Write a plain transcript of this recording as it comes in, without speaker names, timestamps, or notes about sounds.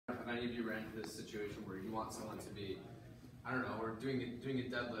many of you ran into this situation where you want someone to be, I don't know, or doing a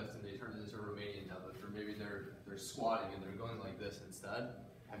deadlift and they turn it into a Romanian deadlift, or maybe they're squatting and they're going like this instead.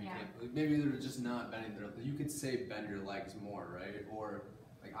 Maybe they're just not bending their. You could say bend your legs more, right? Or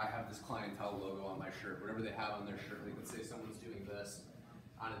like I have this clientele logo on my shirt, whatever they have on their shirt. Like let's say someone's doing this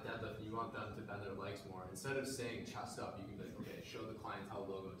on a deadlift, and you want them to bend their legs more. Instead of saying chest up, you can be like, okay, show the clientele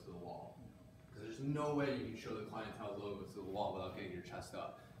logo to the wall. Because there's no way you can show the clientele logo to the wall without getting your chest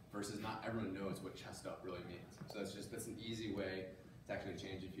up. Versus not everyone knows what chest up really means. So that's an easy way to actually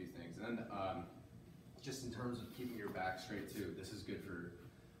change a few things. And then just in terms of keeping your back straight too, this is good for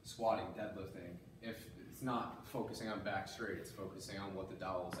squatting, deadlifting. If it's not focusing on back straight, it's focusing on what the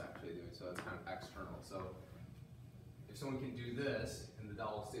dowel is actually doing. So that's kind of external. So if someone can do this and the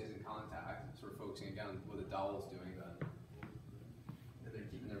dowel stays in contact, so we're focusing again on what the dowel is doing, then they're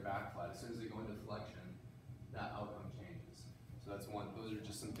keeping their back flat. As soon as they go into flexion, that outcome changes. So that's one. Those are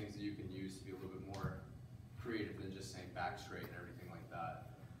just some things that you can use to be a little bit more creative than just saying back straight and everything like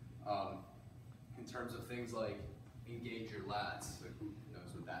that. In terms of things like engage your lats, like who knows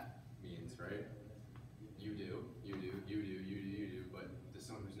what that means, right? You do, but does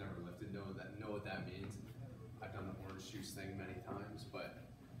someone who's never lifted know what that means? I've done the orange juice thing many times, but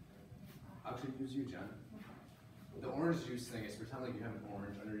I'll actually use you, Jen. The orange juice thing is pretend like you have an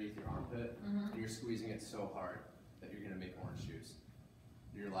orange underneath your armpit, and you're squeezing it so hard that you're gonna make orange juice.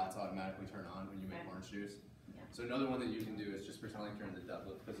 Your lats automatically turn on when you make orange juice. Yeah. So another one that you can do is just pretend like you're in the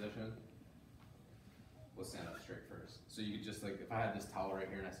deadlift position. We'll stand up straight first. So you could just like, if I had this towel right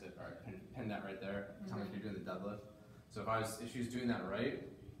here and I said, all right, pin that right there, pretend like you're doing the deadlift. So if she was doing that right,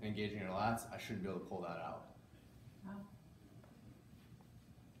 and engaging her lats, I should be able to pull that out.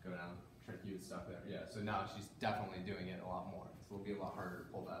 Go down, try to keep it stuck there. Yeah, so now she's definitely doing it a lot more. So it'll be a lot harder to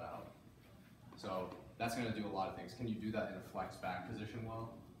pull that out. So that's gonna do a lot of things. Can you do that in a flex back position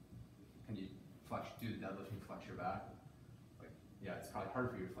well? Can you do the deadlift and flex your back? Like, yeah, it's probably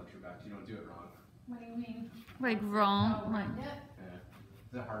hard for you to flex your back because you don't do it wrong. What do you mean? Like wrong? Like, yeah.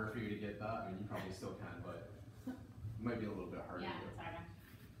 Is it harder for you to get that? I mean, you probably still can, but it might be a little bit harder. Yeah, it's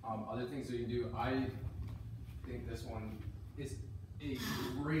harder. Other things that you can do, I think this one is a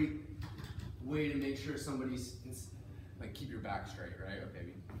great way to make sure somebody's, like, keep your back straight, right? Okay,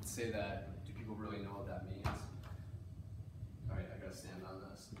 we say that. Do people really know what that means? All right, I gotta stand on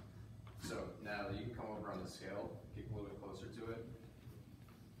this. So, Natalie, you can come over on the scale, get a little bit closer to it.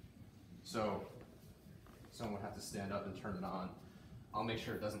 So, someone would have to stand up and turn it on. I'll make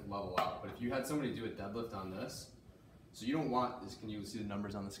sure it doesn't level out. But if you had somebody do a deadlift on this, so you don't want this, can you see the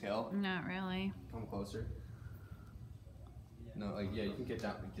numbers on the scale? not really. Come closer. No, like, yeah, you can get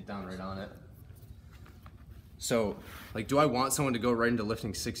down right on it. So, like, do I want someone to go right into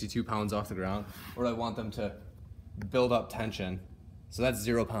lifting 62 pounds off the ground? Or do I want them to build up tension? So that's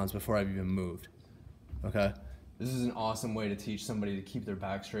 0 pounds before I've even moved, okay? This is an awesome way to teach somebody to keep their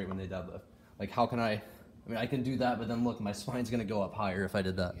back straight when they deadlift. Like, how can I mean, I can do that, but then look, my spine's gonna go up higher if I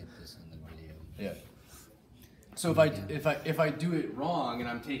did that. Get this in the video. Yeah. So if I do it wrong and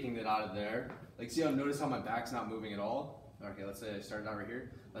I'm taking it out of there, like, see how, notice how my back's not moving at all? Okay, let's say I started out right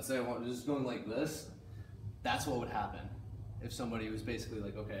here. Let's say I want just going like this. That's what would happen if somebody was basically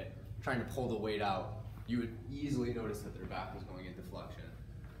like, okay, trying to pull the weight out. You would easily notice that their back was going into flexion.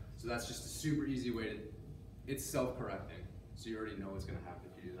 So that's just a super easy way to, it's self-correcting. So you already know what's gonna happen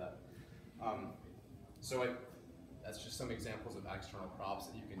if you do that. That's just some examples of external props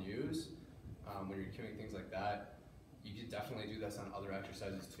that you can use when you're cueing things like that. You can definitely do this on other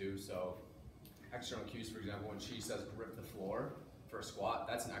exercises too. So external cues, for example, when she says grip the floor for a squat,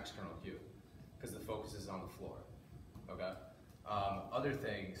 that's an external cue because the focus is on the floor. Okay. Other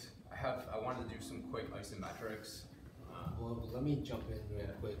things, I wanted to do some quick isometrics. Well, let me jump in real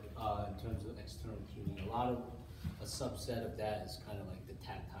quick in terms of external cueing. A subset of that is kind of like the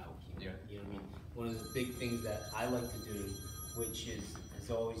tactile cueing. Yeah. You know what I mean? One of the big things that I like to do, which has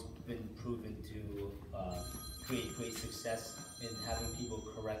always been proven to create great success in having people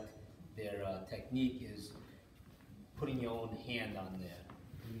correct their technique, is putting your own hand on there.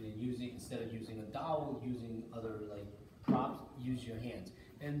 Instead of using a dowel, using other like props, use your hands.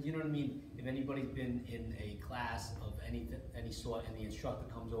 And you know what I mean? If anybody's been in a class of any sort and the instructor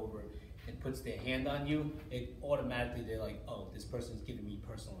comes over and puts their hand on you, it automatically, they're like, oh, this person's giving me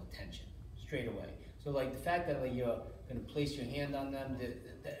personal attention straight away. So like the fact that like you're gonna place your hand on them,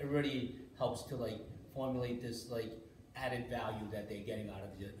 that already helps to like formulate this like added value that they're getting out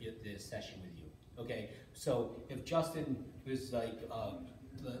of the session with you. Okay, so if Justin was like,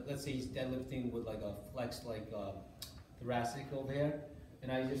 let's say he's deadlifting with like a flex like thoracic over here,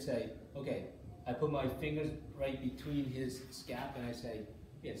 and I just say, okay, I put my fingers right between his scap and I say,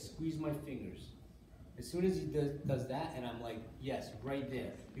 yeah, squeeze my fingers. As soon as he does that, and I'm like, yes, right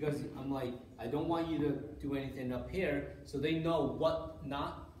there. Because I'm like, I don't want you to do anything up here, so they know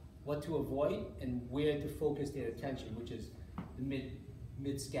what to avoid and where to focus their attention, which is the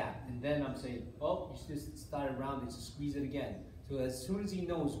mid scap. And then I'm saying, oh, you just started rounding, so squeeze it again. So as soon as he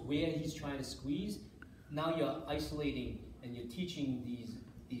knows where he's trying to squeeze, now you're isolating and you're teaching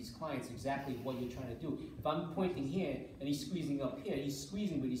these clients exactly what you're trying to do. If I'm pointing here and he's squeezing up here, he's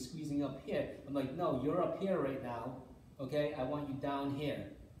squeezing, but he's squeezing up here. I'm like, no, you're up here right now, okay? I want you down here.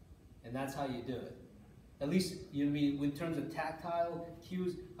 And that's how you do it. At least, you know, in terms of tactile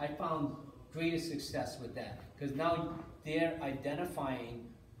cues, I found greater success with that. Because now they're identifying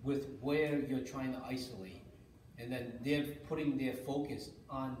with where you're trying to isolate. And then they're putting their focus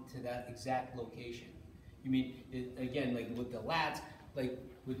onto that exact location. You mean, again, like with the lats, like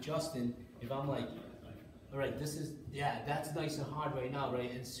with Justin, if I'm like, all right, this is, yeah, that's nice and hard right now, right?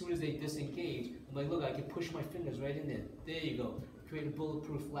 And as soon as they disengage, I'm like, look, I can push my fingers right in there. There you go. Create a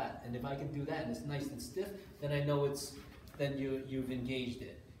bulletproof lat. And if I can do that and it's nice and stiff, then I know then you've engaged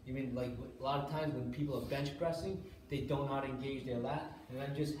it. You mean, like a lot of times when people are bench pressing, they don't know how to engage their lat, and I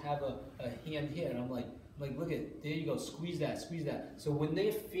just have a hand here, and I'm like, look at, there you go, squeeze that, squeeze that. So when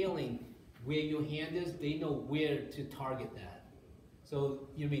they're feeling where your hand is, they know where to target that. So,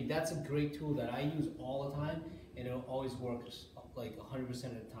 you know, that's a great tool that I use all the time, and it always works like 100% of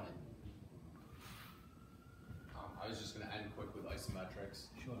the time. I was just going to end quick with isometrics.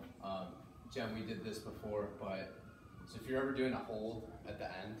 Sure. Jen, we did this before, but so if you're ever doing a hold at the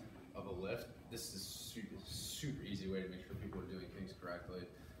end of a lift, this is super easy way to make sure people are doing things correctly.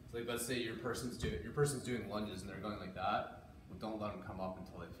 So like, let's say your person's doing lunges and they're going like that. Well, don't let them come up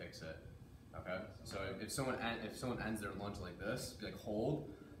until they fix it. Okay. So if someone ends their lunge like this, be like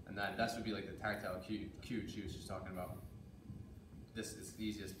hold, and then that would be like the tactile cue she was just talking about. This is the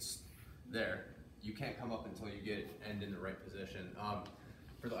easiest. There. You can't come up until you get end in the right position.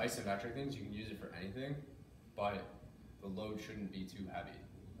 For the isometric things, you can use it for anything, but the load shouldn't be too heavy.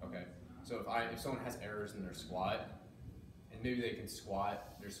 Okay. So if someone has errors in their squat, and maybe they can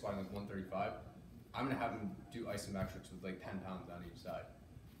squat, they're squatting like 135, I'm gonna have them do isometrics with like 10 pounds on each side,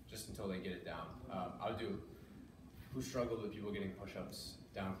 just until they get it down. I would do. Who struggled with people getting push-ups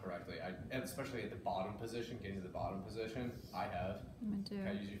down correctly? And especially at the bottom position, getting to the bottom position. I have. Can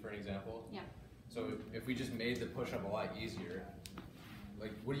I use you for an example? Yeah. So if we just made the push-up a lot easier,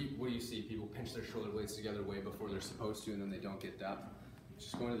 like what do you see? People pinch their shoulder blades together way before they're supposed to, and then they don't get depth.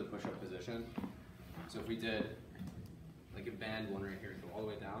 Just go into the push-up position. So if we did like a band one right here, go all the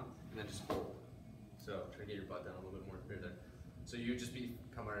way down, and then just hold. So try to get your butt down a little bit more here there. So you just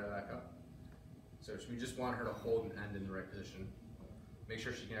come right back up. So we just want her to hold and end in the right position. Make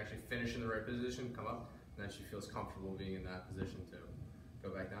sure she can actually finish in the right position, come up, and then she feels comfortable being in that position too.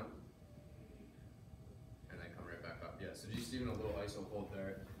 Go back down. And then come right back up. Yeah, so just even a little iso hold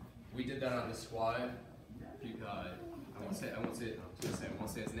there. We did that on the squat. I won't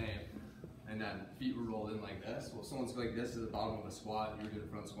say his name. And then feet were rolled in like this. Well, someone's like this at the bottom of a squat. You were doing a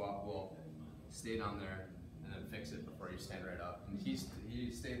front squat. Well, stay down there and then fix it before you stand right up. And he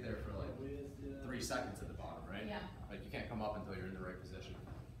stayed there for like 3 seconds at the bottom, right? Yeah. Like you can't come up until you're in the right position.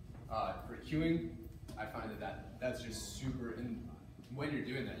 For cueing, I find that's just super. And when you're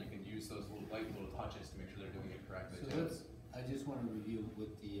doing that, you can use those little touches to make sure they're doing it correctly. So I just want to review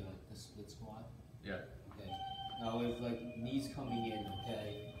with the split squat. Yeah. Okay. Now with like knees coming in,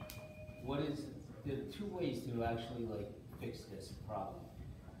 okay. There are 2 ways to actually like fix this problem.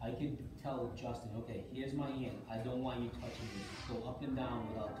 I could tell Justin, okay, here's my hand. I don't want you touching this. Go up and down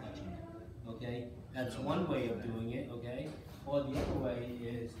without touching it. Okay? That's one way of doing it, okay? Or the other way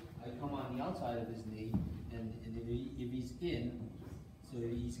is I come on the outside of his knee, and if he's in, so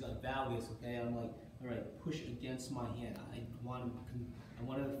he's got valgus, okay, I'm like, all right, push against my hand. I want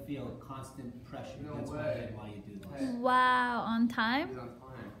to feel constant pressure against my hand while you do this. Wow, on time? He's on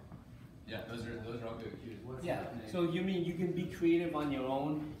time. Yeah, those are all good cues. Yeah, so you mean you can be creative on your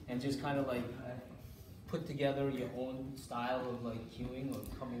own and just kind of like put together your own style of like cueing or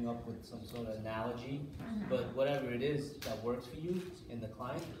coming up with some sort of analogy, but whatever it is that works for you and the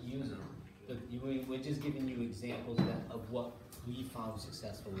client, use it. But we're just giving you examples of what we found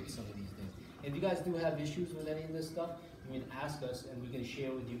successful with some of these things. If you guys do have issues with any of this stuff, you can ask us and we can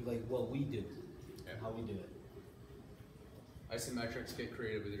share with you like what we do, how we do it. Isometrics, get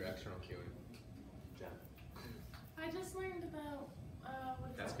creative with your external cueing. Jen. I just learned about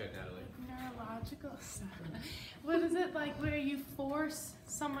That's good, Natalie. neurological stuff. What is it like where you force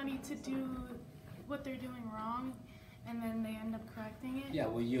somebody to do what they're doing wrong and then they end up correcting it? Yeah,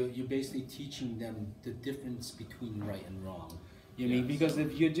 well you're basically teaching them the difference between right and wrong. You know what I mean? Yeah, Because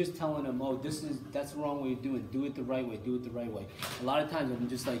if you're just telling them, oh, that's the wrong way of doing it, do it the right way, do it the right way. A lot of times I'm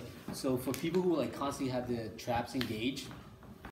just like, so for people who like constantly have the traps engaged,